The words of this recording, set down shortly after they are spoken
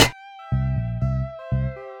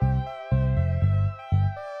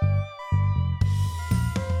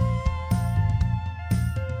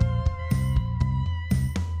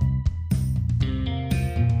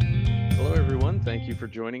you for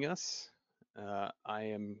joining us. I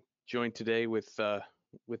am joined today with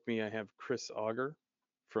me. I have Chris Auger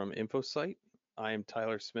from InfoSight. I am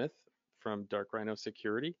Tyler Smith from Dark Rhino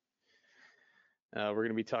Security. We're going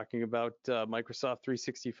to be talking about Microsoft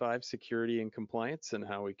 365 security and compliance and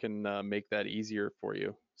how we can make that easier for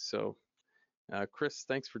you. So, Chris,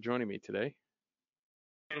 thanks for joining me today.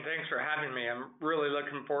 And thanks for having me. I'm really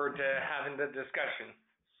looking forward to having the discussion.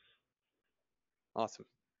 Awesome.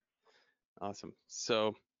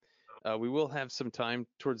 So we will have some time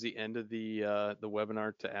towards the end of the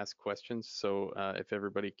webinar to ask questions. So if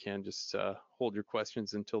everybody can just hold your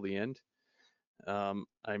questions until the end.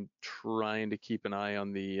 I'm trying to keep an eye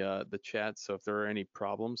on the chat. So if there are any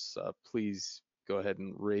problems, please go ahead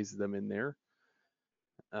and raise them in there.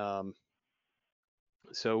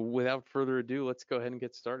 So without further ado, let's go ahead and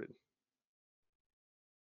get started.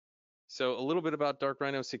 So a little bit about Dark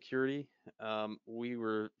Rhino Security. We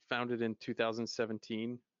were founded in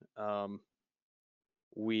 2017.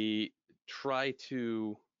 We try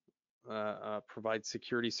to provide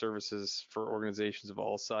security services for organizations of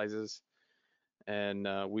all sizes, and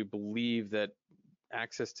we believe that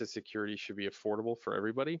access to security should be affordable for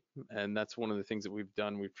everybody, and that's one of the things that we've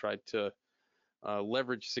done. We've tried to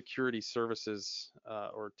leverage security services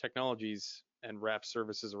or technologies and wrap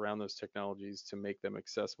services around those technologies to make them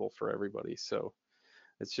accessible for everybody. So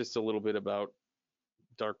it's just a little bit about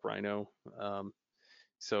Dark Rhino.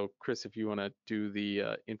 So Chris, if you want to do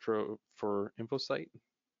the intro for InfoSight.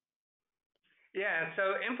 Yeah,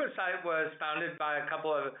 so InfoSight was founded by a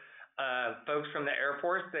couple of folks from the Air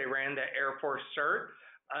Force. They ran the Air Force CERT.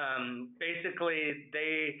 Basically,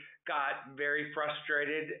 they got very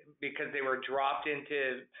frustrated because they were dropped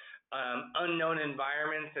into unknown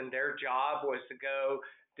environments, and their job was to go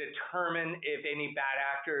determine if any bad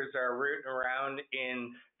actors are rooting around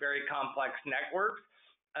in very complex networks.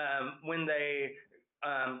 When they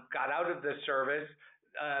got out of the service,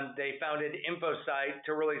 they founded InfoSight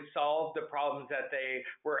to really solve the problems that they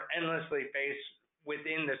were endlessly faced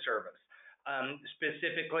within the service.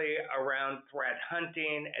 Specifically around threat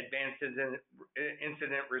hunting, advanced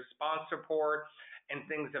incident response support, and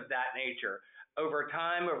things of that nature. Over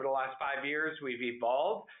time, over the last 5 years, we've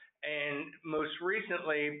evolved, and most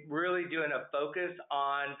recently, really doing a focus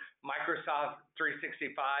on Microsoft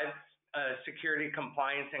 365 security,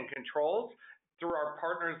 compliance, and controls. Through our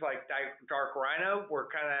partners like Dark Rhino, we're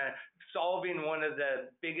kind of solving one of the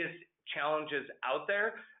biggest challenges out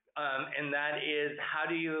there. And that is, how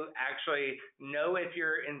do you actually know if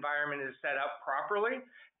your environment is set up properly,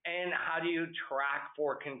 and how do you track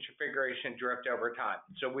for configuration drift over time?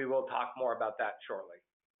 So we will talk more about that shortly.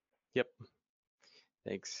 Yep.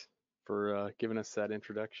 Thanks for giving us that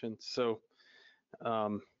introduction. So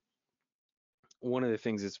one of the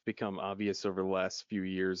things that's become obvious over the last few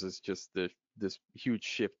years is just this huge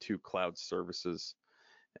shift to cloud services.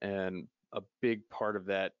 And a big part of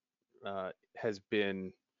that has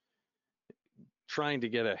been trying to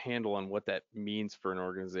get a handle on what that means for an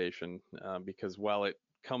organization, because while it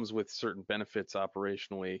comes with certain benefits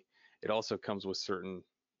operationally, it also comes with certain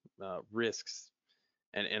risks,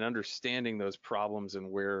 and understanding those problems and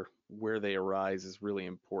where they arise is really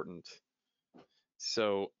important.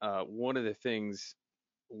 So one of the things,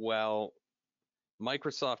 while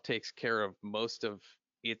Microsoft takes care of most of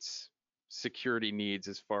its security needs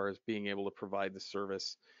as far as being able to provide the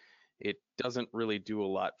service, it doesn't really do a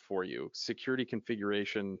lot for you. Security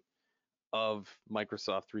configuration of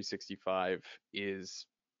Microsoft 365 is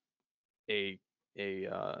a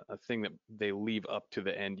thing that they leave up to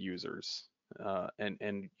the end users and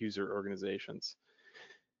end user organizations.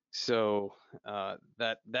 So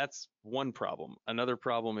that's one problem. Another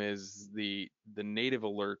problem is the native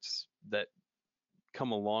alerts that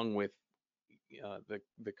come along with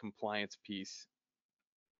the compliance piece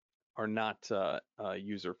are not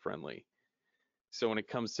user friendly. So when it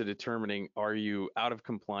comes to determining, are you out of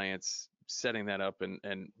compliance, setting that up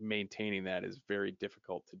and maintaining that is very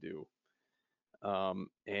difficult to do.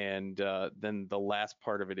 And then the last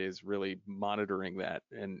part of it is really monitoring that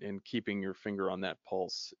and keeping your finger on that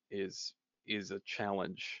pulse is a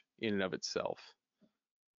challenge in and of itself.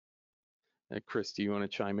 Chris, do you want to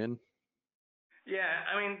chime in? Yeah,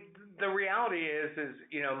 I mean, the reality is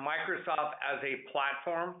Microsoft as a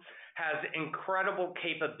platform has incredible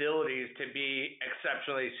capabilities to be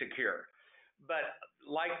exceptionally secure. But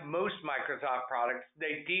like most Microsoft products,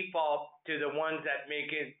 they default to the ones that make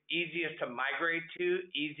it easiest to migrate to,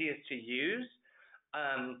 easiest to use,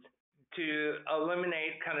 to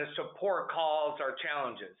eliminate kind of support calls or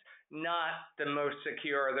challenges, not the most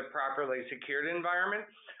secure or the properly secured environment.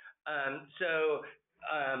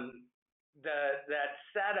 that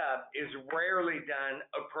setup is rarely done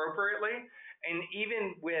appropriately. And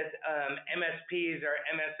even with MSPs or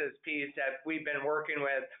MSSPs that we've been working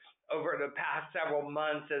with over the past several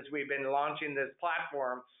months as we've been launching this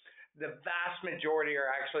platform, the vast majority are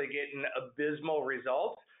actually getting abysmal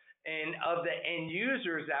results. And of the end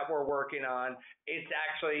users that we're working on, it's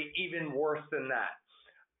actually even worse than that.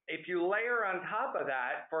 If you layer on top of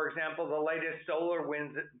that, for example, the latest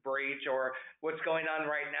SolarWinds breach or what's going on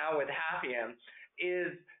right now with Happium,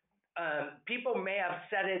 is people may have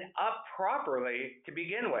set it up properly to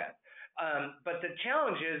begin with. But the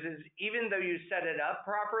challenge is even though you set it up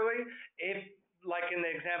properly, if, like in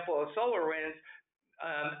the example of SolarWinds,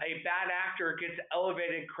 a bad actor gets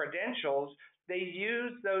elevated credentials, they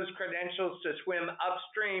use those credentials to swim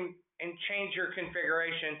upstream and change your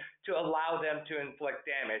configuration to allow them to inflict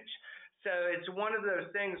damage. So it's one of those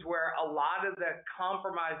things where a lot of the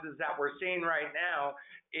compromises that we're seeing right now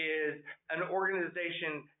is an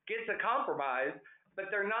organization gets a compromise, but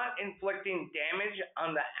they're not inflicting damage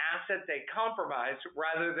on the asset they compromised.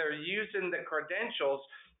 Rather, they're using the credentials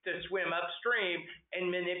to swim upstream and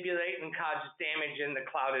manipulate and cause damage in the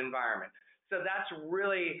cloud environment. So that's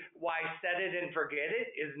really why set it and forget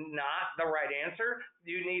it is not the right answer.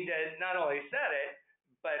 You need to not only set it,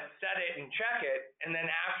 but set it and check it. And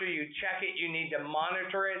then after you check it, you need to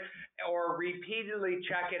monitor it or repeatedly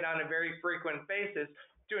check it on a very frequent basis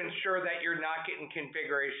to ensure that you're not getting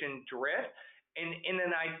configuration drift. And in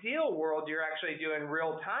an ideal world, you're actually doing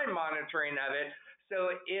real-time monitoring of it.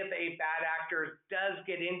 So if a bad actor does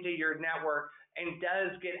get into your network and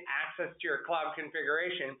does get access to your cloud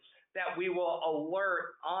configuration, that we will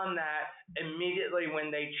alert on that immediately when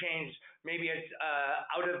they change. Maybe it's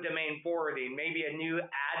out of domain forwarding. Maybe a new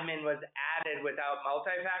admin was added without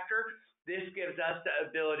multi-factor. This gives us the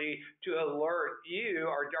ability to alert you,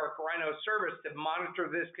 our Dark Rhino service, to monitor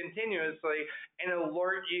this continuously and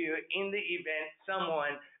alert you in the event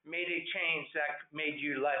someone made a change that made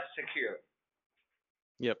you less secure.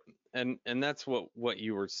 Yep, and that's what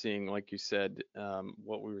you were seeing, like you said,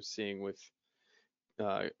 what we were seeing with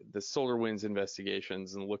the SolarWinds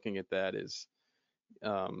investigations and looking at that is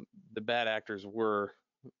the bad actors were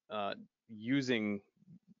using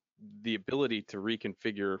the ability to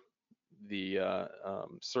reconfigure the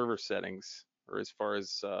server settings, or as far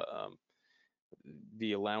as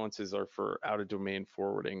the allowances are for out-of-domain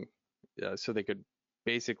forwarding, so they could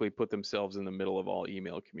basically put themselves in the middle of all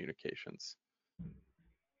email communications.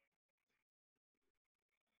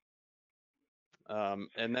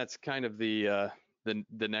 And that's kind of the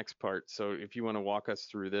next part. So if you want to walk us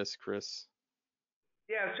through this, Chris.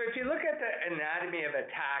 Yeah, so if you look at the anatomy of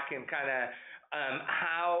attack and kind of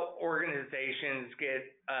how organizations get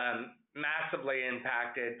massively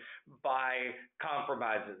impacted by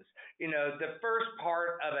compromises, the first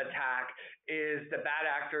part of attack is the bad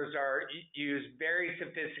actors use very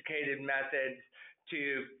sophisticated methods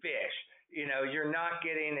to phish. You're not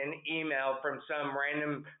getting an email from some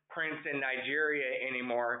random prince in Nigeria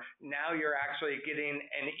anymore. Now you're actually getting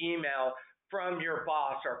an email from your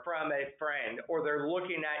boss or from a friend, or they're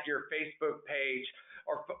looking at your Facebook page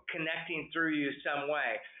or connecting through you some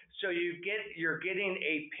way. So you're getting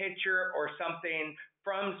a picture or something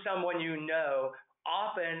from someone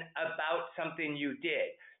often about something you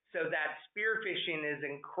did. So that spear phishing is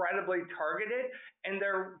incredibly targeted, and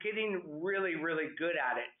they're getting really, really good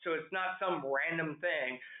at it. So it's not some random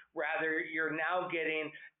thing. Rather, you're now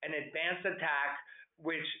getting an advanced attack,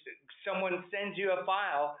 which someone sends you a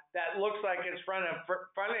file that looks like it's friend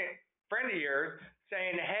of yours,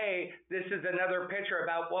 saying, hey, this is another picture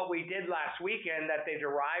about what we did last weekend that they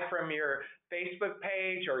derived from your Facebook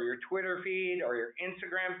page or your Twitter feed or your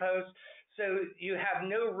Instagram post. So you have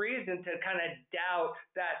no reason to kind of doubt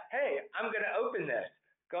that, hey, I'm going to open this.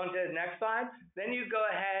 Going to the next slide. Then you go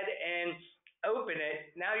ahead and open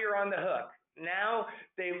it. Now you're on the hook. Now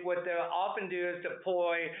what they'll often do is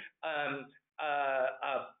deploy a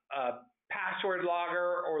password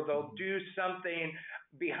logger, or they'll do something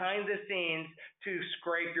behind the scenes to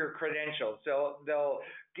scrape your credentials. So they'll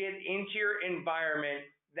get into your environment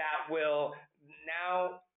that will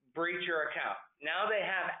now breach your account. Now they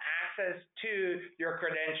have access to your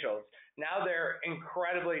credentials. Now they're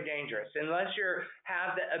incredibly dangerous. Unless you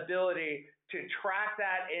have the ability to track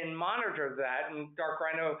that and monitor that, and Dark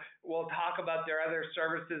Rhino will talk about their other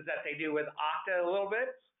services that they do with Okta a little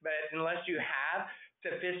bit, but unless you have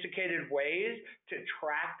sophisticated ways to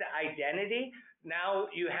track the identity, now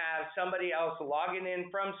you have somebody else logging in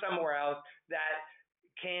from somewhere else that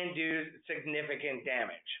can do significant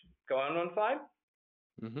damage. Go on one slide.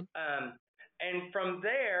 Mm-hmm. And from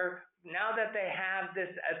there, now that they have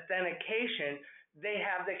this authentication, they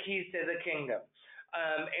have the keys to the kingdom.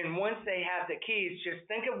 And once they have the keys, just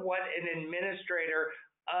think of what an administrator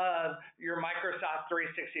of your Microsoft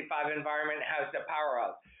 365 environment has the power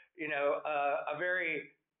of. A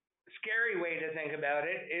very scary way to think about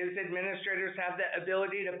it is administrators have the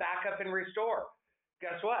ability to back up and restore.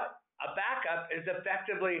 Guess what? A backup is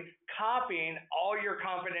effectively copying all your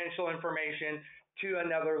confidential information to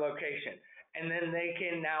another location. And then they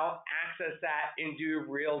can now access that and do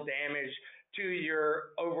real damage to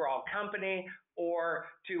your overall company or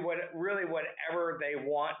to whatever they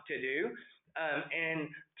want to do. And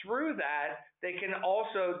through that, they can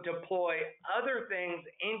also deploy other things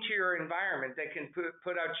into your environment. They can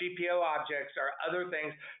put out GPO objects or other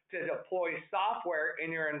things to deploy software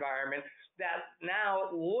in your environment that now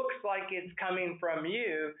looks like it's coming from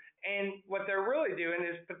you. And what they're really doing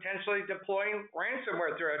is potentially deploying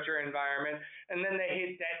ransomware throughout your environment. And then they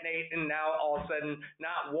hit detonate, and now all of a sudden,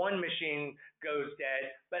 not one machine goes dead,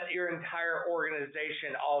 but your entire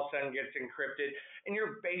organization all of a sudden gets encrypted. And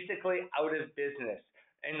you're basically out of business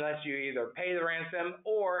unless you either pay the ransom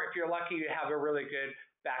or, if you're lucky, you have a really good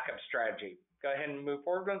backup strategy. Go ahead and move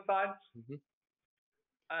forward on slide. Mm-hmm.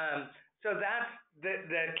 So that's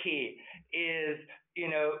the key is,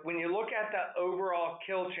 when you look at the overall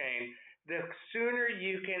kill chain, the sooner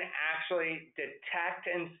you can actually detect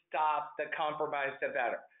and stop the compromise, the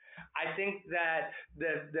better. I think that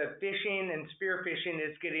the phishing and spear phishing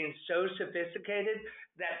is getting so sophisticated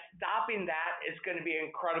that stopping that is going to be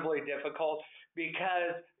incredibly difficult,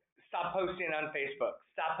 because stop posting on Facebook,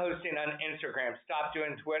 stop posting on Instagram, stop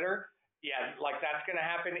doing Twitter. Yeah, like that's going to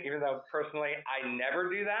happen, even though personally I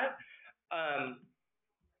never do that.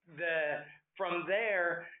 From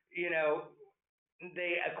there, they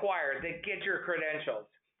get your credentials.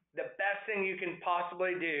 The best thing you can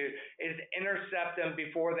possibly do is intercept them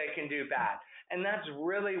before they can do bad. And that's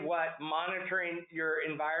really what monitoring your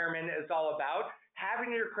environment is all about.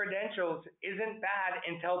 Having your credentials isn't bad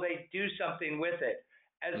until they do something with it.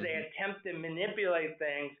 As they attempt to manipulate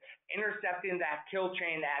things, intercepting that kill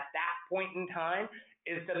chain at that point in time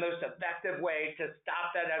is the most effective way to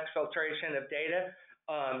stop that exfiltration of data.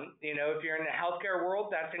 If you're in the healthcare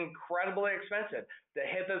world, that's incredibly expensive. The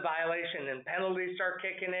HIPAA violation and penalties start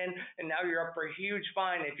kicking in, and now you're up for a huge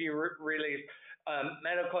fine if you release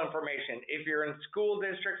medical information. If you're in school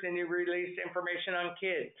districts and you release information on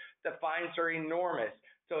kids, the fines are enormous.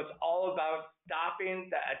 So it's all about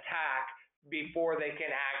stopping the attack before they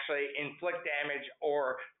can actually inflict damage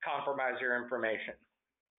or compromise your information.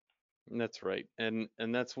 That's right, and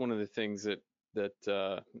that's one of the things that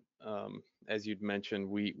as you'd mentioned,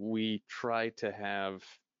 we try to have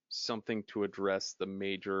something to address the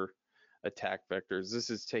major attack vectors. This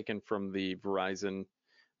is taken from the Verizon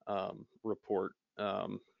report,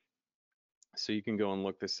 so you can go and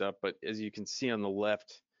look this up. But as you can see on the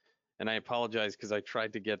left, and I apologize because I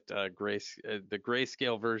tried to get the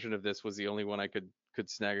grayscale version of this was the only one I could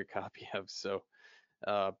snag a copy of. So,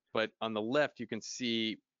 but on the left you can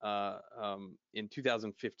see in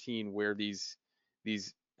 2015 where these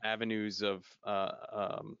avenues of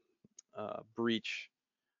breach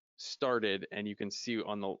started, and you can see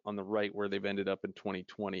on the right where they've ended up in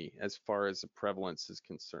 2020 as far as the prevalence is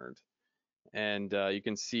concerned. And you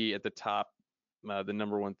can see at the top the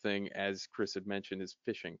number one thing, as Chris had mentioned, is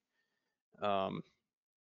phishing.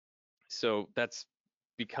 So that's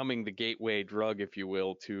becoming the gateway drug, if you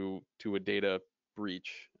will, to a data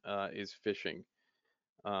breach, is phishing.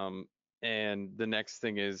 And the next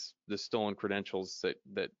thing is the stolen credentials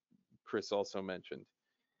that Chris also mentioned.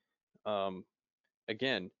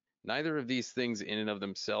 Again, neither of these things in and of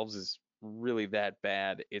themselves is really that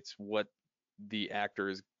bad. It's what the actor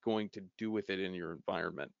is going to do with it in your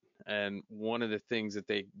environment. And one of the things that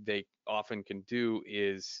they often can do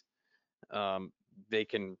is they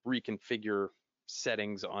can reconfigure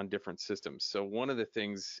settings on different systems. So one of the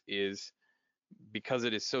things is, because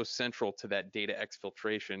it is so central to that data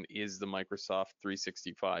exfiltration, is the Microsoft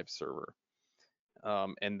 365 server.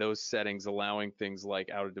 And those settings allowing things like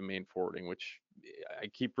out of domain forwarding, which I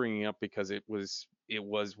keep bringing up because it was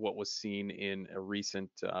what was seen in a recent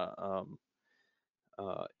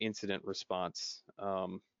incident response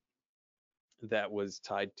that was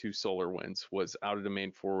tied to SolarWinds. Was out of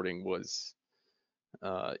domain forwarding was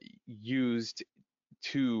used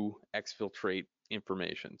to exfiltrate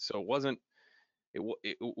information. So it wasn't.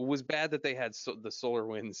 It was bad that they had the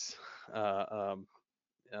SolarWinds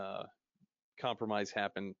compromise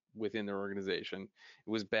happen within their organization. It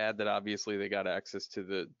was bad that obviously they got access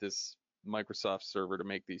to this Microsoft server to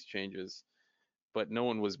make these changes, but no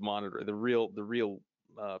one was monitoring. The real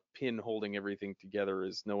pin holding everything together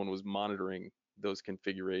is no one was monitoring those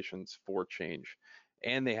configurations for change,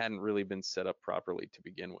 and they hadn't really been set up properly to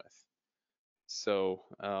begin with. So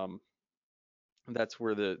that's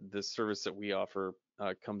where the service that we offer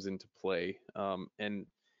comes into play. And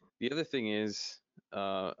the other thing is,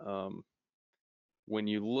 uh, um, when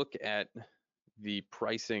you look at the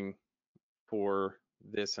pricing for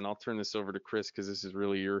this, and I'll turn this over to Chris because this is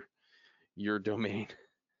really your domain.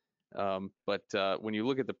 But when you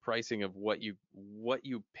look at the pricing of what you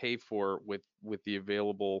pay for with the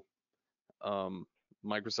available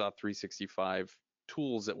Microsoft 365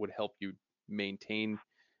 tools that would help you maintain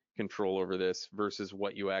control over this versus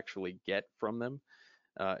what you actually get from them,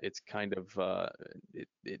 it's kind of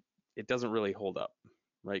it doesn't really hold up,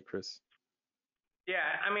 right, Chris? Yeah,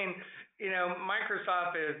 I mean,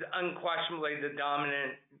 Microsoft is unquestionably the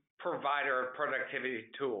dominant provider of productivity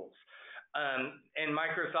tools. And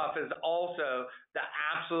Microsoft is also the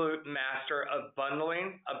absolute master of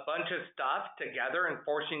bundling a bunch of stuff together and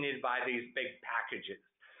forcing you to buy these big packages.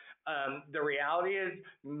 The reality is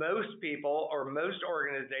most people or most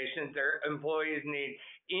organizations, their employees need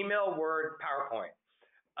email, Word, PowerPoint.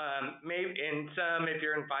 Maybe in some, if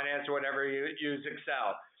you're in finance or whatever, you use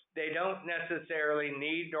Excel. They don't necessarily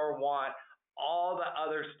need nor want all the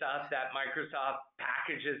other stuff that Microsoft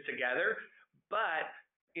packages together, but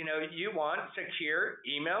you want secure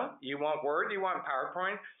email, you want Word, you want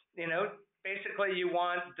PowerPoint, basically you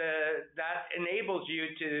want that enables you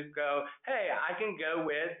to go, hey, I can go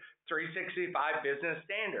with 365 Business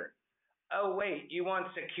Standard. Oh, wait, you want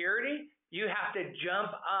security? You have to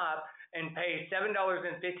jump up and pay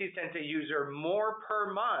 $7.50 a user more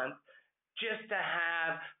per month just to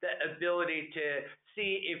have the ability to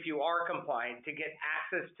see if you are compliant, to get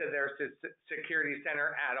access to their security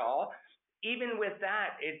center at all. Even with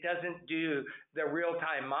that, it doesn't do the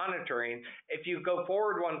real-time monitoring. If you go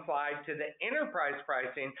forward one slide to the enterprise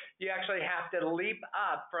pricing, you actually have to leap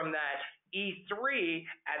up from that E3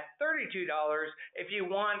 at $32 if you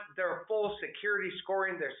want their full security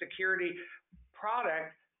scoring, their security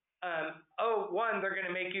product. One, they're going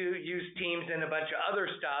to make you use Teams and a bunch of other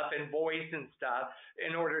stuff and voice and stuff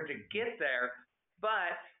in order to get there.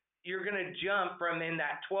 But you're going to jump from in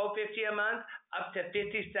that $12.50 a month up to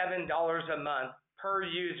 $57 a month per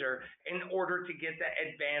user in order to get the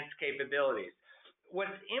advanced capabilities.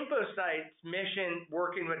 What's InfoSight's mission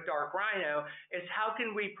working with Dark Rhino is how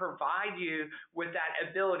can we provide you with that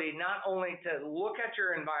ability not only to look at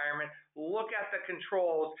your environment, look at the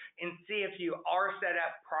controls, and see if you are set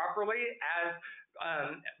up properly as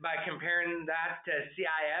by comparing that to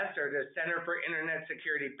CIS or the Center for Internet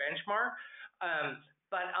Security benchmark.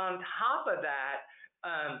 But on top of that,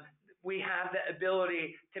 we have the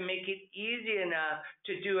ability to make it easy enough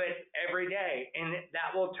to do it every day, and that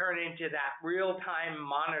will turn into that real-time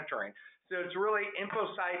monitoring. So it's really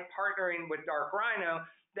InfoSight partnering with Dark Rhino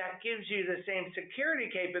that gives you the same security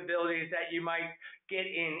capabilities that you might get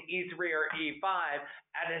in E3 or E5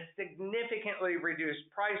 at a significantly reduced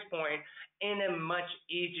price point in a much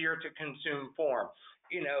easier to consume form.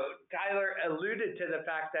 Tyler alluded to the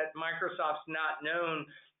fact that Microsoft's not known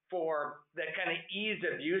for the kind of ease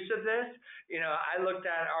of use of this. I looked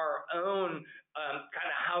at our own kind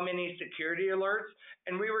of how many security alerts,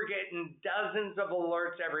 and we were getting dozens of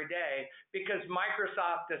alerts every day because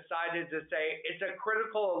Microsoft decided to say it's a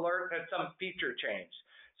critical alert that some feature changed.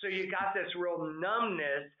 So you got this real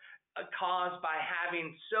numbness caused by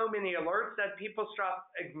having so many alerts that people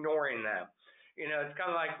stopped ignoring them. It's kind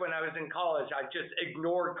of like when I was in college, I just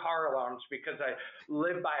ignored car alarms because I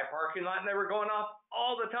lived by a parking lot and they were going off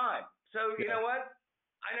all the time. So you know what?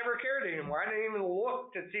 I never cared anymore. I didn't even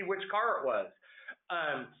look to see which car it was.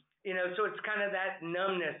 So it's kind of that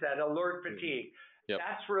numbness, that alert fatigue. Yep.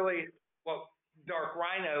 That's really what Dark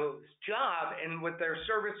Rhino's job and what their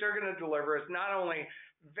service they're going to deliver is not only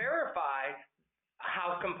verify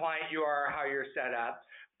how compliant you are, how you're set up,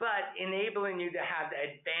 but enabling you to have the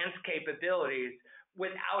advanced capabilities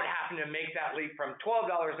without having to make that leap from $12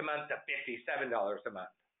 a month to $57 a month.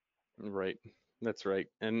 Right, that's right,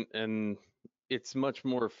 and it's much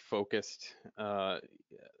more focused.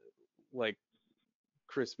 Like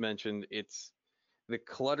Chris mentioned, it's the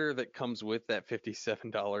clutter that comes with that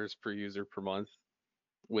 $57 per user per month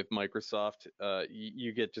with Microsoft.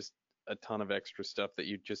 You get just a ton of extra stuff that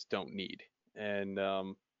you just don't need, and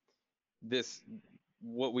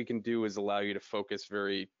what we can do is allow you to focus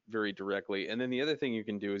very, very directly. And then the other thing you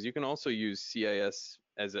can do is you can also use CIS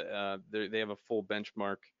as they have a full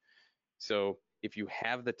benchmark. So if you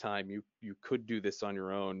have the time, you could do this on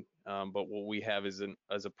your own. But what we have is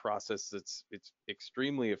a process it's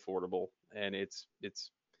extremely affordable, and it's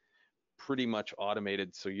pretty much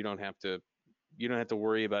automated, so you don't have to you don't have to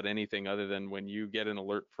worry about anything other than when you get an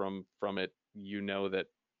alert from it, you know that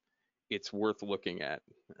it's worth looking at,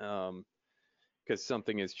 because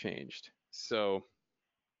something has changed. So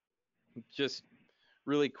just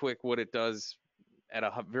really quick, what it does at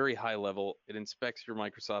a very high level, it inspects your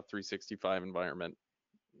Microsoft 365 environment.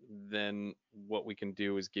 Then what we can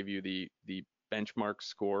do is give you the benchmark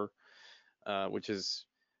score, which is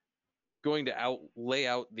going to lay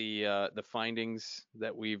out the findings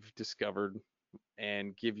that we've discovered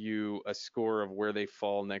and give you a score of where they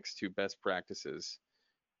fall next to best practices.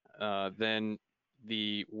 Then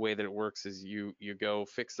the way that it works is you go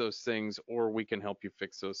fix those things, or we can help you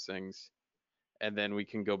fix those things, and then we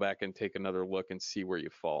can go back and take another look and see where you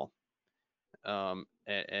fall.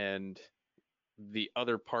 And the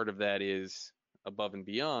other part of that is above and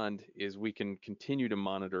beyond is we can continue to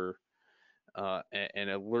monitor and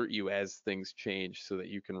alert you as things change so that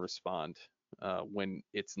you can respond when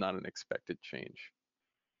it's not an expected change.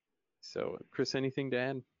 So, Chris, anything to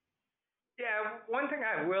add? Yeah, one thing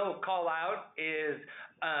I will call out is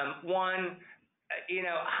one,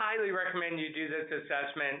 highly recommend you do this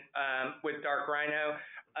assessment with Dark Rhino.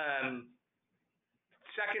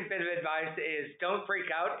 Second bit of advice is don't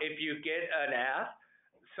freak out if you get an F.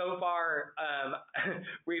 So far,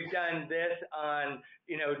 we've done this on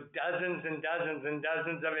dozens and dozens and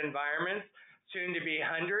dozens of environments, soon to be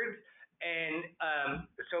hundreds, and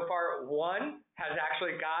so far one has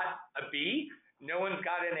actually got a B. No one's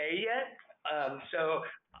got an A yet. So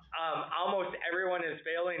almost everyone is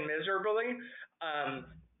failing miserably.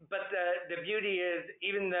 But the beauty is,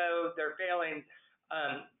 even though they're failing,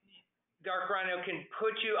 Dark Rhino can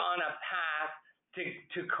put you on a path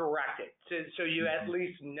to correct it, so you at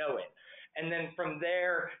least know it. And then from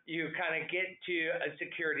there, you kind of get to a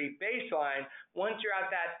security baseline. Once you're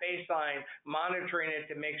at that baseline, monitoring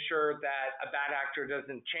it to make sure that a bad actor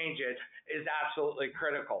doesn't change it is absolutely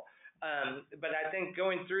critical. But I think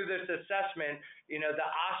going through this assessment, the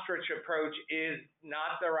ostrich approach is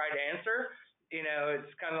not the right answer.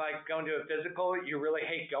 It's kind of like going to a physical. You really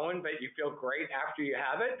hate going, but you feel great after you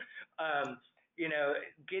have it.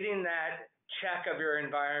 Getting that check of your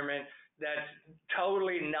environment that's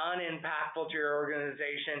totally non-impactful to your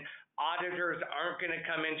organization. Auditors aren't going to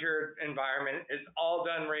come into your environment. It's all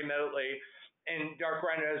done remotely. And Dark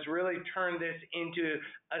Rhino has really turned this into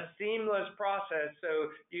a seamless process,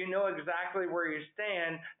 so you know exactly where you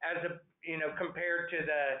stand compared to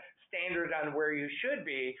the standard on where you should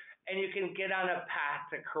be, and you can get on a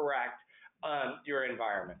path to correct your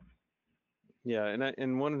environment. Yeah,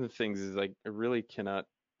 and one of the things is, like, I really cannot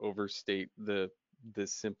overstate the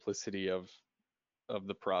simplicity of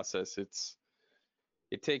the process.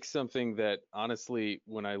 It takes something that, honestly,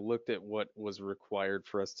 when I looked at what was required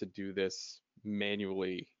for us to do this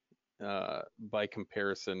manually, by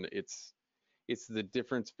comparison, it's the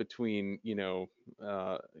difference between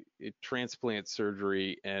transplant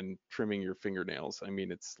surgery and trimming your fingernails. I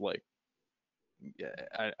mean, it's like,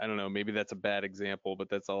 I don't know, maybe that's a bad example, but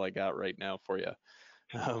that's all I got right now for you.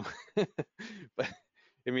 But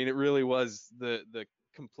I mean, it really was the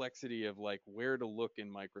complexity of, like, where to look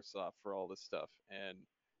in Microsoft for all this stuff and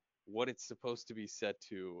what it's supposed to be set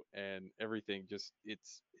to and everything. Just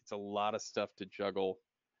it's a lot of stuff to juggle,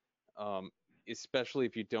 especially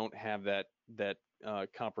if you don't have that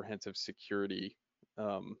comprehensive security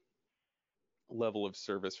level of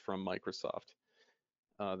service from Microsoft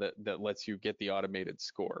that lets you get the automated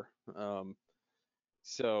score.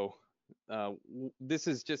 So this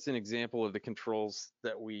is just an example of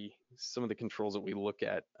some of the controls that we look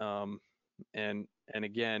at. And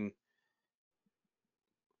again,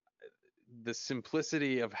 the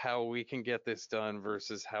simplicity of how we can get this done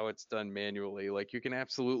versus how it's done manually. Like, you can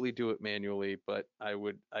absolutely do it manually, but I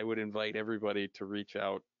would invite everybody to reach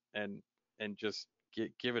out and just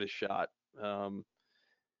give it a shot.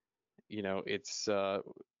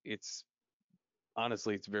 It's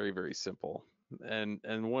honestly, it's very, very simple. And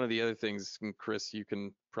one of the other things, and Chris, you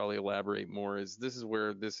can probably elaborate more, is this is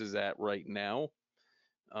where this is at right now.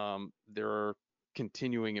 There are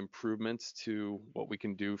continuing improvements to what we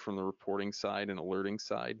can do from the reporting side and alerting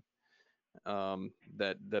side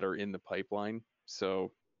that are in the pipeline.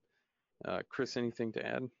 So, Chris, anything to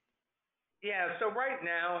add? Yeah, so right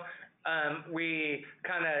now, we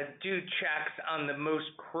kind of do checks on the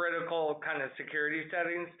most critical kind of security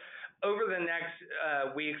settings. Over the next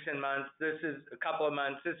weeks and months, this is a couple of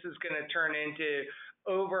months, this is going to turn into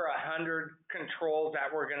over 100 controls that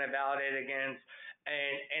we're going to validate against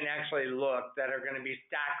and actually look that are going to be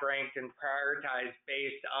stack ranked and prioritized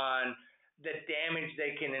based on the damage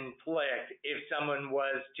they can inflict if someone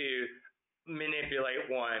was to manipulate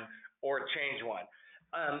one or change one.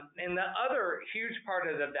 And the other huge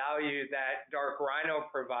part of the value that Dark Rhino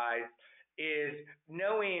provides is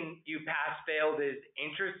knowing you pass failed is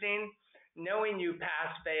interesting. Knowing you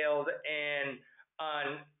pass failed and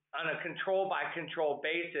on a control by control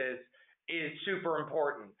basis is super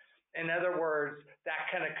important. In other words, that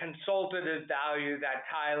kind of consultative value that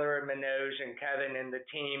Tyler and Manoj and Kevin and the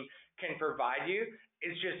team can provide you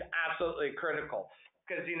is just absolutely critical.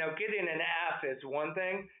 Because, getting an F is one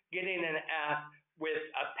thing, getting an F with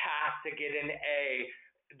a path to get an A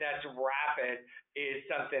that's rapid is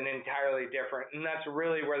something entirely different. And that's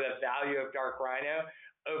really where the value of Dark Rhino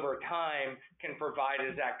over time can provide,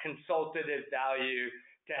 is that consultative value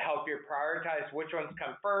to help you prioritize which ones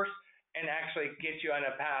come first and actually get you on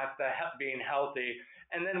a path to being healthy.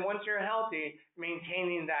 And then once you're healthy,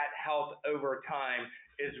 maintaining that health over time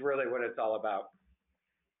is really what it's all about.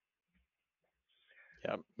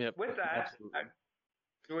 Yep. With that,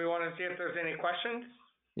 do we want to see if there's any questions?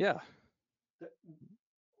 Yeah.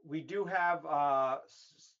 We do have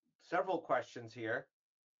several questions here.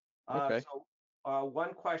 Okay. So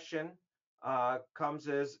one question comes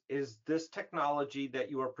is this technology that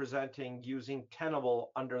you are presenting using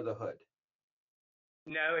Tenable under the hood?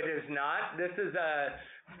 No, it is not. This is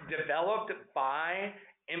developed by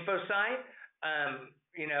InfoSight.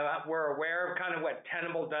 We're aware of kind of what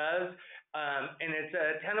Tenable does, and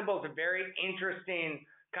Tenable is a very interesting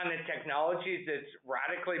kind of technology. It's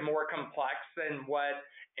radically more complex than what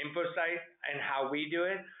InfoSight and how we do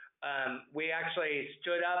it. We actually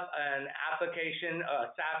stood up an application,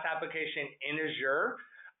 a SaaS application in Azure.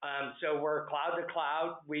 So we're cloud to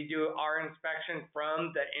cloud. We do our inspection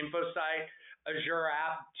from the InfoSight Azure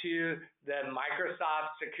app to the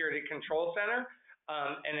Microsoft Security Control Center.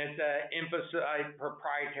 And it's an InfoSight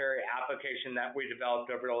proprietary application that we developed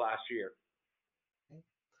over the last year.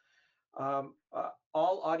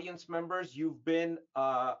 All audience members, you've been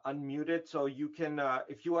unmuted, so you can,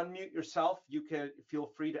 if you unmute yourself, you can feel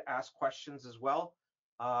free to ask questions as well.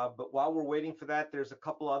 But while we're waiting for that, there's a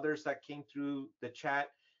couple others that came through the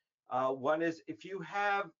chat. One is, if you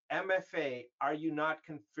have MFA, are you not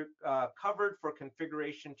covered for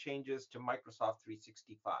configuration changes to Microsoft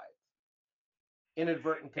 365?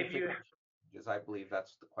 Inadvertent configuration changes, I believe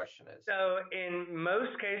that's the question is. So in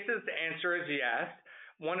most cases, the answer is yes.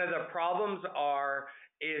 One of the problems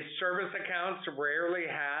is service accounts rarely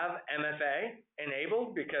have MFA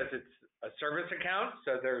enabled because it's a service account,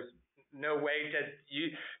 so there's no way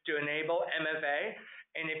to enable MFA.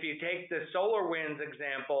 And if you take the SolarWinds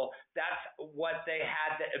example, that's what they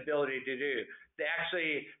had the ability to do. They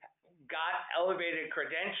actually got elevated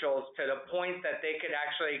credentials to the point that they could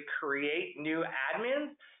actually create new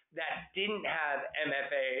admins that didn't have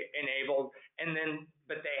MFA enabled,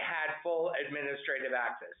 but they had full administrative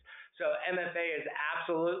access. So MFA is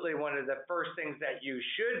absolutely one of the first things that you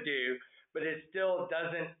should do, but it still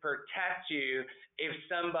doesn't protect you if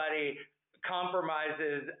somebody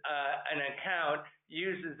compromises an account,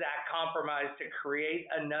 uses that compromise to create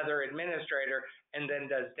another administrator, and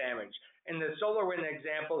then does damage. In the SolarWinds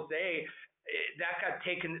examples,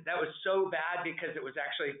 that was so bad because it was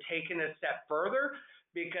actually taken a step further,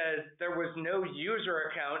 because there was no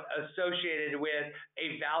user account associated with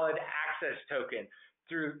a valid access token.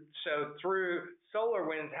 Through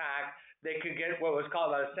SolarWinds hack, they could get what was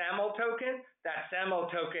called a SAML token. That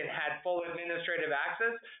SAML token had full administrative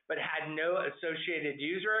access, but had no associated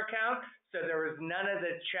user account. So there was none of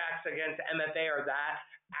the checks against MFA or that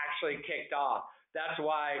actually kicked off. That's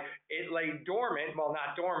why it lay dormant. Well,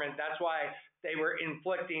 not dormant. That's why they were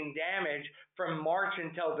inflicting damage from March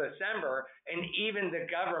until December. And even the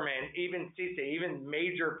government, even CISA, even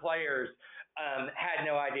major players had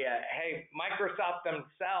no idea. Hey, Microsoft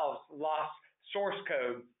themselves lost source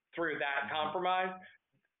code through that compromise.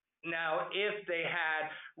 Now, if they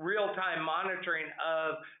had real-time monitoring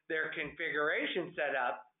of their configuration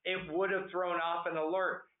setup, it would have thrown off an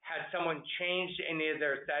alert had someone changed any of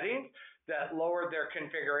their settings that lowered their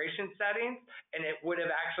configuration settings, and it would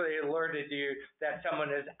have actually alerted you that someone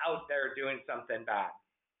is out there doing something bad.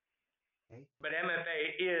 Okay. But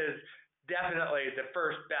MFA is definitely the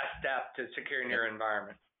first best step to securing your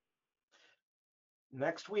environment.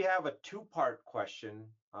 Next, we have a two-part question,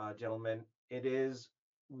 gentlemen. It is,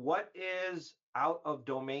 what is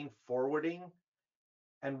out-of-domain forwarding,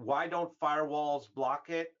 and why don't firewalls block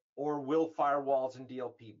it, or will firewalls and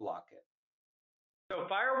DLP block it? So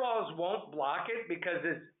firewalls won't block it because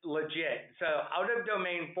it's legit. So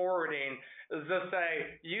out-of-domain forwarding is, let's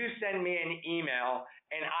say you send me an email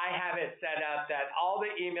and I have it set up that all the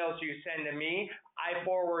emails you send to me, I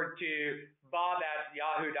forward to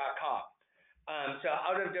bob@yahoo.com. So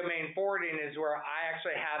out of domain forwarding is where I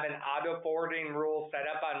actually have an auto forwarding rule set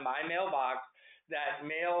up on my mailbox that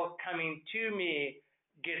mail coming to me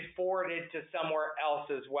gets forwarded to somewhere else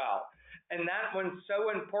as well. And that one's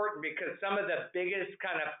so important because some of the biggest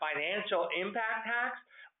kind of financial impact hacks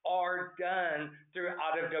are done through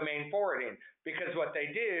out of domain forwarding, because what they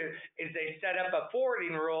do is they set up a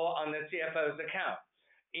forwarding rule on the CFO's account.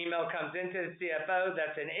 Email comes into the CFO,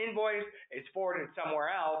 that's an invoice, it's forwarded somewhere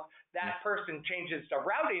else. That person changes the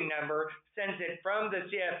routing number, sends it from the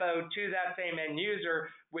CFO to that same end user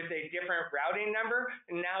with a different routing number,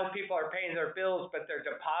 and now people are paying their bills, but they're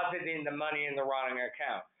depositing the money in the wrong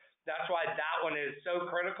account. That's why that one is so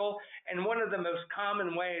critical. And one of the most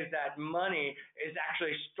common ways that money is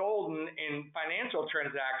actually stolen in financial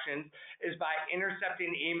transactions is by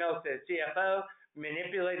intercepting emails to the CFO,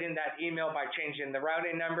 manipulating that email by changing the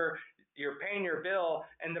routing number. You're paying your bill,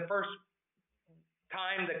 and the first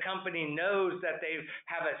time the company knows that they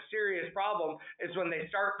have a serious problem is when they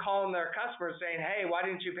start calling their customers saying, hey, why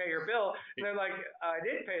didn't you pay your bill? And they're like, I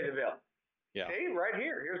did pay the bill. Yeah. See, right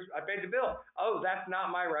here. I paid the bill. Oh, that's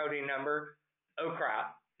not my routing number. Oh,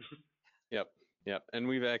 crap. Yep. And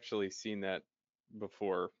we've actually seen that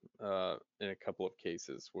before in a couple of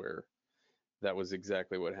cases where that was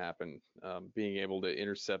exactly what happened. Being able to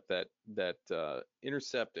intercept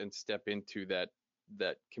intercept and step into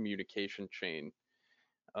that communication chain.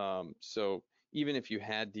 So even if you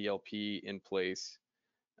had DLP in place,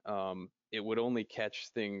 it would only catch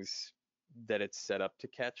things that it's set up to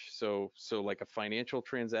catch. So like a financial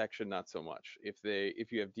transaction, not so much.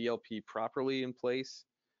 If you have DLP properly in place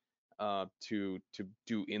to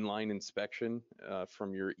do inline inspection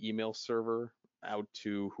from your email server out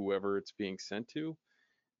to whoever it's being sent to,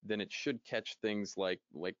 then it should catch things like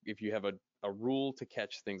if you have a rule to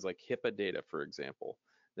catch things like HIPAA data, for example,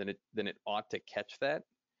 then it ought to catch that.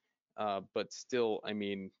 But still, I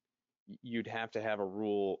mean, you'd have to have a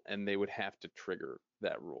rule and they would have to trigger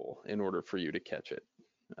that rule in order for you to catch it.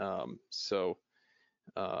 So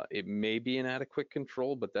it may be an adequate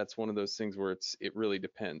control, but that's one of those things where it really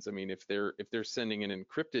depends. I mean, if they're sending an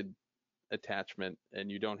encrypted attachment and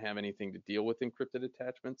you don't have anything to deal with encrypted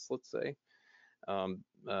attachments, let's say,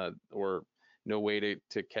 or no way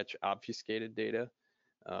to catch obfuscated data,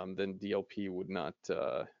 then DLP would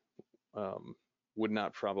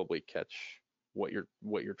not probably catch what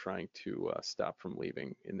you're trying to stop from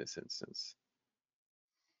leaving in this instance.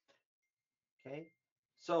 Okay,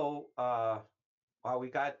 so wow, we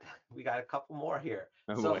got a couple more here.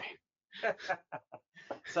 Oh so, boy.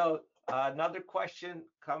 So another question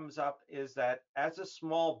comes up is that as a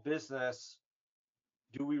small business,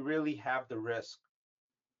 do we really have the risk?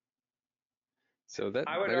 So that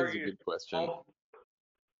is a good question.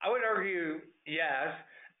 I would argue yes,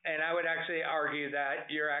 and I would actually argue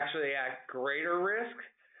that you're actually at greater risk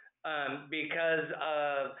because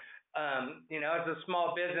of as a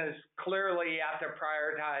small business, clearly you have to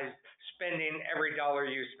prioritize spending every dollar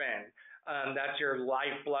you spend. That's your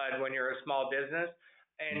lifeblood when you're a small business.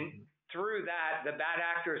 And through that, the bad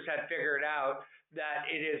actors have figured out that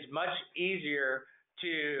it is much easier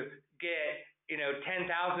to get $10,000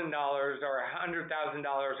 or $100,000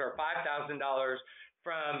 or $5,000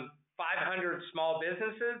 from 500 small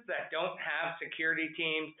businesses that don't have security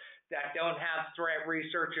teams, that don't have threat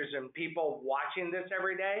researchers and people watching this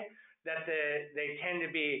every day, that they tend to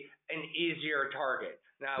be an easier target.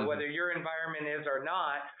 Now, whether your environment is or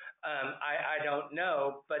not, I don't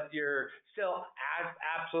know, but you're still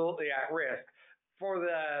absolutely at risk. For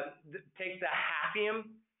take the Hafnium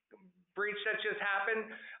breach that just happened,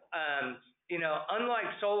 unlike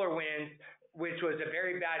SolarWinds, which was a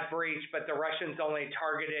very bad breach, but the Russians only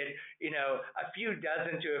targeted, a few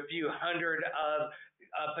dozen to a few hundred of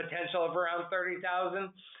potential of around 30,000.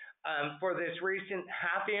 For this recent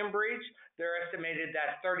Hafnium breach, they're estimated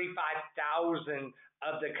that 35,000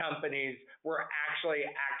 of the companies were actually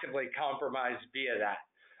actively compromised via that.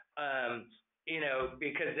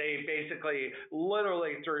 Because they basically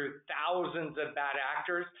literally threw thousands of bad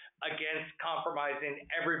actors against compromising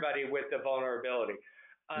everybody with the vulnerability.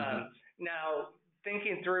 Now,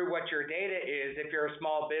 thinking through what your data is, if you're a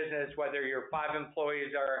small business, whether you're 5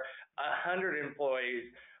 employees or 100 employees,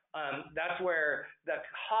 that's where the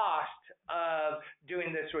cost of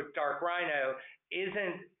doing this with Dark Rhino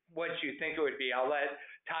isn't what you think it would be. I'll let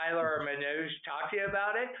Tyler or Manoj talk to you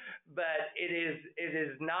about it, but it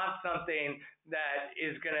is not something that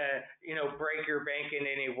is going to break your bank in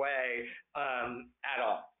any way at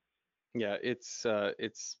all. Yeah, it's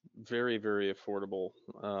very, very affordable,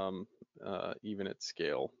 even at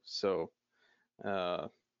scale. So I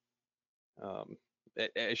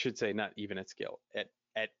should say not even at scale, at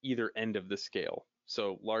at either end of the scale.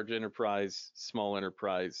 So large enterprise, small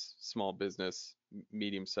business,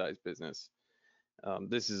 medium-sized business.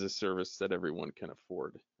 This is a service that everyone can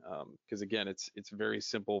afford, because again, it's very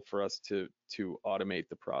simple for us to automate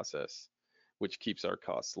the process, which keeps our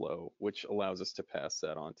costs low, which allows us to pass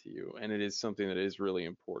that on to you. And it is something that is really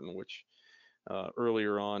important, which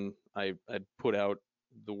earlier on I put out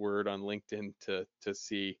the word on LinkedIn to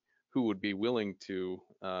see who would be willing to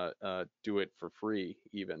do it for free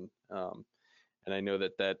even. And I know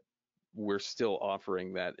that we're still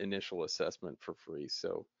offering that initial assessment for free.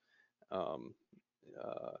 So um,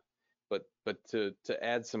 but to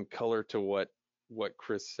add some color to what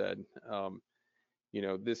Chris said,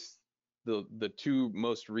 the two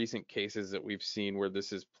most recent cases that we've seen where this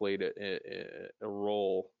has played a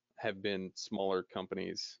role have been smaller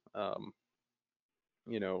companies,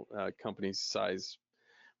 companies size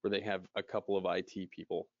where they have a couple of IT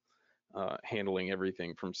people handling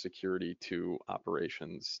everything from security to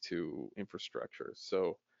operations to infrastructure.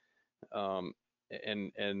 So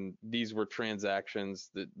and these were transactions.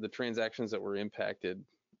 The transactions that were impacted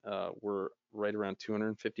were right around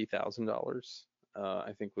 $250,000,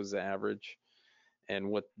 I think was the average. And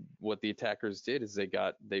what the attackers did is they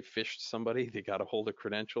phished somebody, they got a hold of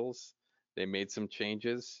credentials, they made some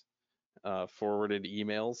changes, forwarded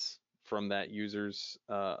emails from that user's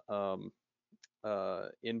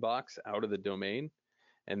inbox out of the domain,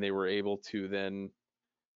 and they were able to then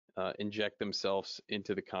inject themselves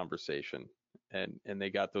into the conversation, and they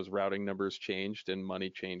got those routing numbers changed and money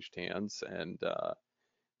changed hands. And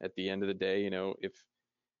at the end of the day,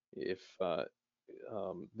 if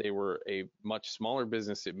they were a much smaller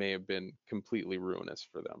business, it may have been completely ruinous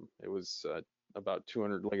for them. It was about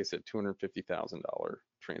like I said, $250,000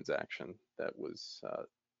 transaction that was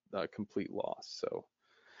a complete loss. So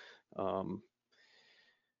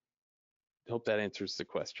hope that answers the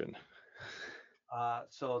question.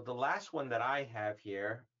 So the last one that I have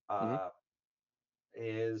here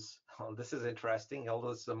is, this is interesting,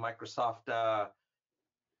 although it's a Microsoft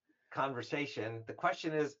conversation. The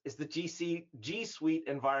question is the G Suite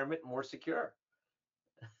environment more secure?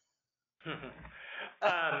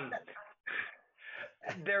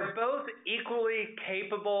 They're both equally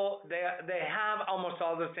capable. They have almost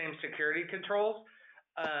all the same security controls.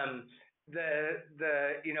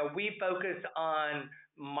 We focus on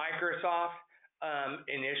Microsoft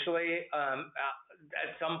initially.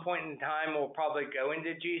 At some point in time, we'll probably go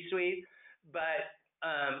into G Suite, but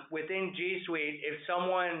within G Suite, if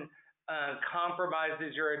someone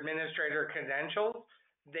compromises your administrator credentials,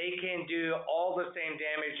 they can do all the same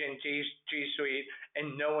damage in G Suite,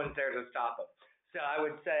 and no one's there to stop them. So I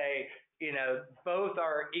would say, both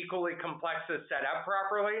are equally complex to set up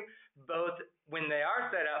properly. Both, when they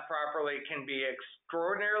are set up properly, can be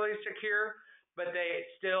extraordinarily secure, but they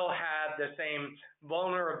still have the same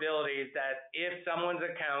vulnerabilities that if someone's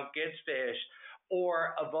account gets phished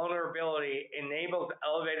or a vulnerability enables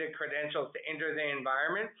elevated credentials to enter the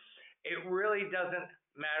environment, it really doesn't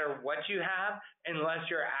matter what you have unless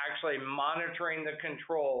you're actually monitoring the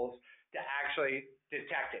controls to actually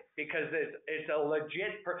detect it, because it's a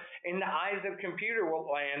legit, in the eyes of computer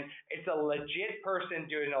land, it's a legit person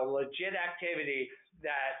doing a legit activity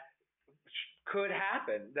that could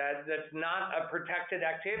happen, that's not a protected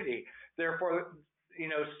activity. Therefore,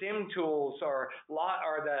 SIM tools or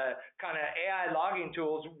the kind of AI logging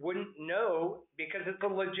tools wouldn't know, because it's a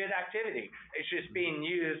legit activity. It's just being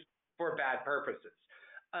used for bad purposes.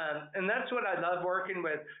 And that's what I love working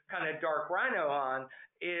with kind of Dark Rhino on,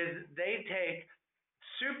 is they take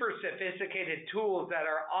super sophisticated tools that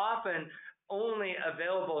are often only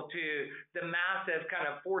available to the massive kind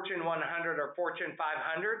of Fortune 100 or Fortune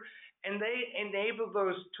 500, and they enable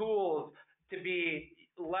those tools to be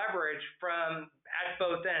leveraged from at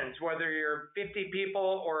both ends, whether you're 50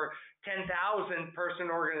 people or 10,000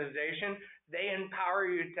 person organization. They empower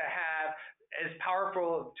you to have as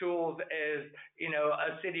powerful tools as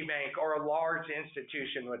a Citibank or a large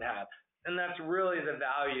institution would have, and that's really the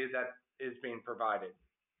value that is being provided.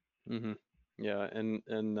 Mm-hmm. Yeah, and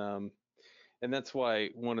that's why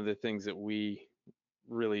one of the things that we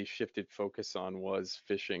really shifted focus on was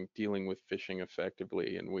phishing, dealing with phishing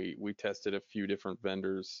effectively, and we tested a few different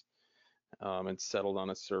vendors and settled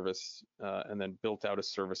on a service, and then built out a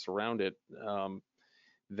service around it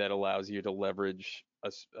that allows you to leverage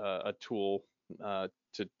a tool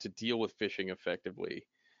to deal with phishing effectively,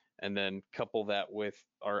 and then couple that with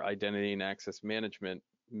our identity and access management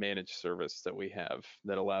managed service that we have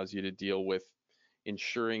that allows you to deal with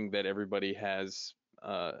ensuring that everybody has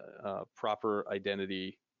proper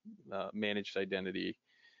identity, managed identity,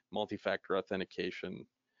 multi-factor authentication,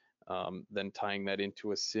 then tying that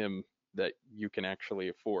into a SIM that you can actually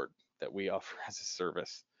afford, that we offer as a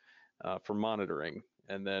service for monitoring.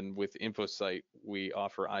 And then with InfoSight, we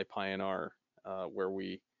offer IPINR, where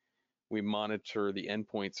we monitor the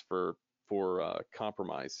endpoints for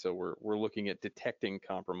compromise. So we're looking at detecting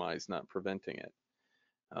compromise, not preventing it.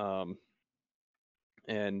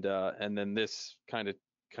 And then this kind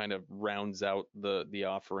of rounds out the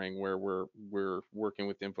offering, where we're working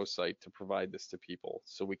with InfoSight to provide this to people,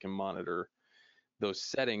 so we can monitor those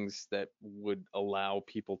settings that would allow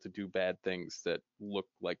people to do bad things that look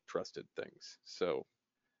like trusted things. So,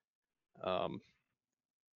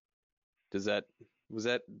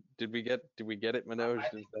 did we get it, Manoj?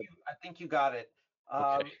 I think you got it.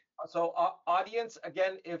 Okay. So audience,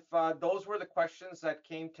 again, if those were the questions that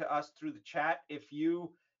came to us through the chat, if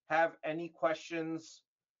you have any questions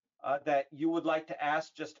that you would like to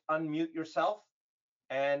ask, just unmute yourself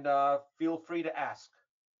and feel free to ask.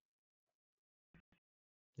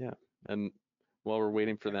 Yeah, and while we're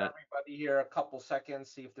waiting for that, everybody here a couple seconds,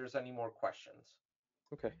 see if there's any more questions.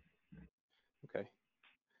 Okay.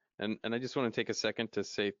 And I just want to take a second to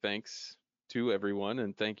say thanks to everyone,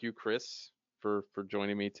 and thank you, Chris, for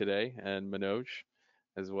joining me today, and Manoj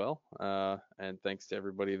as well. And thanks to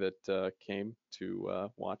everybody that came to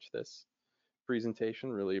watch this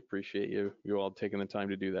presentation. Really appreciate you all taking the time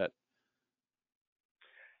to do that.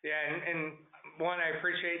 Yeah, and one, I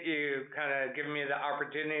appreciate you kind of giving me the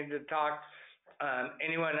opportunity to talk.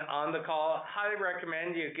 Anyone on the call, highly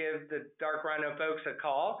recommend you give the Dark Rhino folks a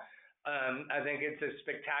call. I think it's a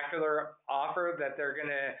spectacular offer that they're going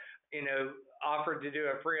to, offer to do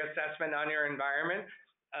a free assessment on your environment.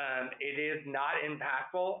 It is not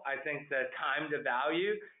impactful. I think the time to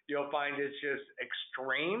value you'll find is just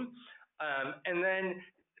extreme. And then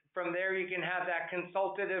from there, you can have that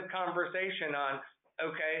consultative conversation on,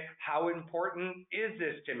 okay, how important is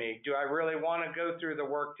this to me? Do I really want to go through the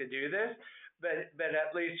work to do this? But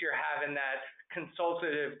at least you're having that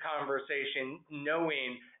consultative conversation,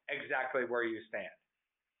 knowing exactly where you stand.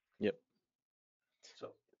 Yep.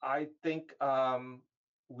 So I think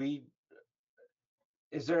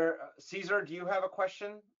is there, Cesar, do you have a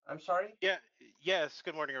question? I'm sorry? Yes.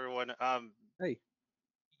 Good morning, everyone. Hey.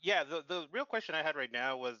 Yeah, the real question I had right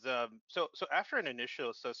now was, so after an initial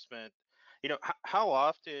assessment, how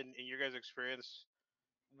often in your guys' experience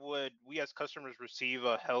would we as customers receive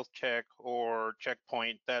a health check or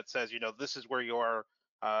checkpoint that says, this is where you are?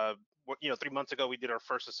 3 months ago we did our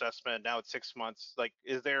first assessment. Now it's 6 months. Like,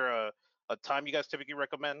 is there a time you guys typically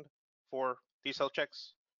recommend for these health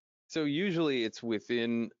checks? So usually it's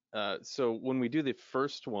within. So when we do the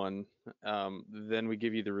first one, then we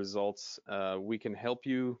give you the results. We can help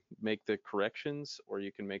you make the corrections, or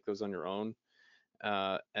you can make those on your own.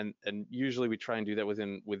 And usually we try and do that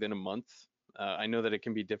within a month. I know that it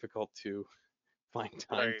can be difficult to find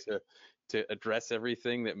time to address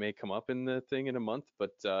everything that may come up in the thing in a month,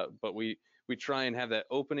 but we try and have that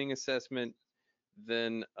opening assessment,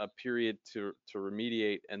 then a period to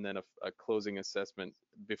remediate, and then a closing assessment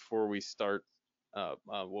before we start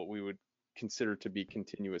what we would consider to be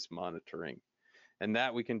continuous monitoring. And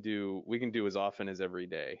that we can do as often as every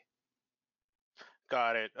day.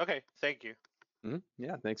 Got it. Okay, thank you.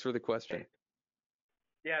 Yeah, thanks for the question.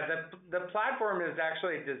 Yeah, the platform is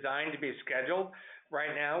actually designed to be scheduled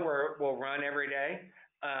right now, where it will run every day.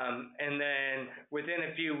 And then within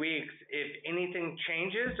a few weeks, if anything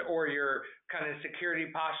changes or your kind of security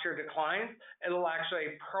posture declines, it'll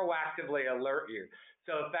actually proactively alert you.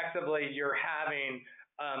 So effectively, you're having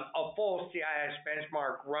a full CIS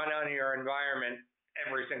benchmark run on your environment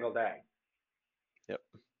every single day. Yep.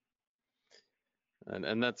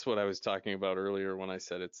 And that's what I was talking about earlier when I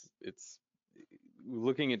said it's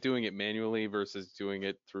looking at doing it manually versus doing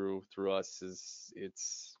it through us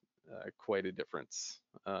it's quite a difference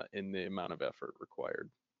in the amount of effort required.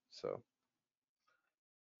 So.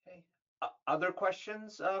 Okay. Other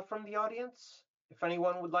questions from the audience, if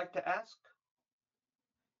anyone would like to ask?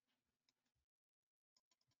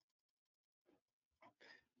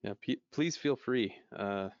 Yeah, please feel free.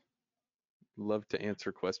 Love to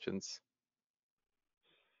answer questions.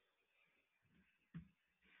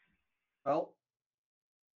 Well,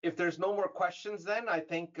 if there's no more questions, then I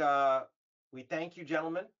think we thank you,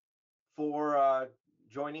 gentlemen, for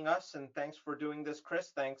joining us, and thanks for doing this,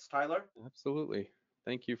 Chris. Thanks, Tyler. Absolutely.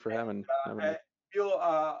 Thank you for having me.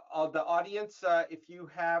 The audience, if you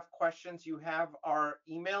have questions, you have our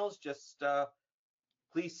emails. Just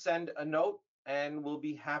please send a note, and we'll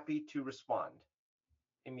be happy to respond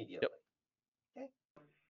immediately. Yep.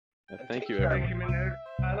 Okay. Thank you, everyone. Thank you,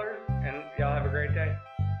 Tyler, and y'all have a great day.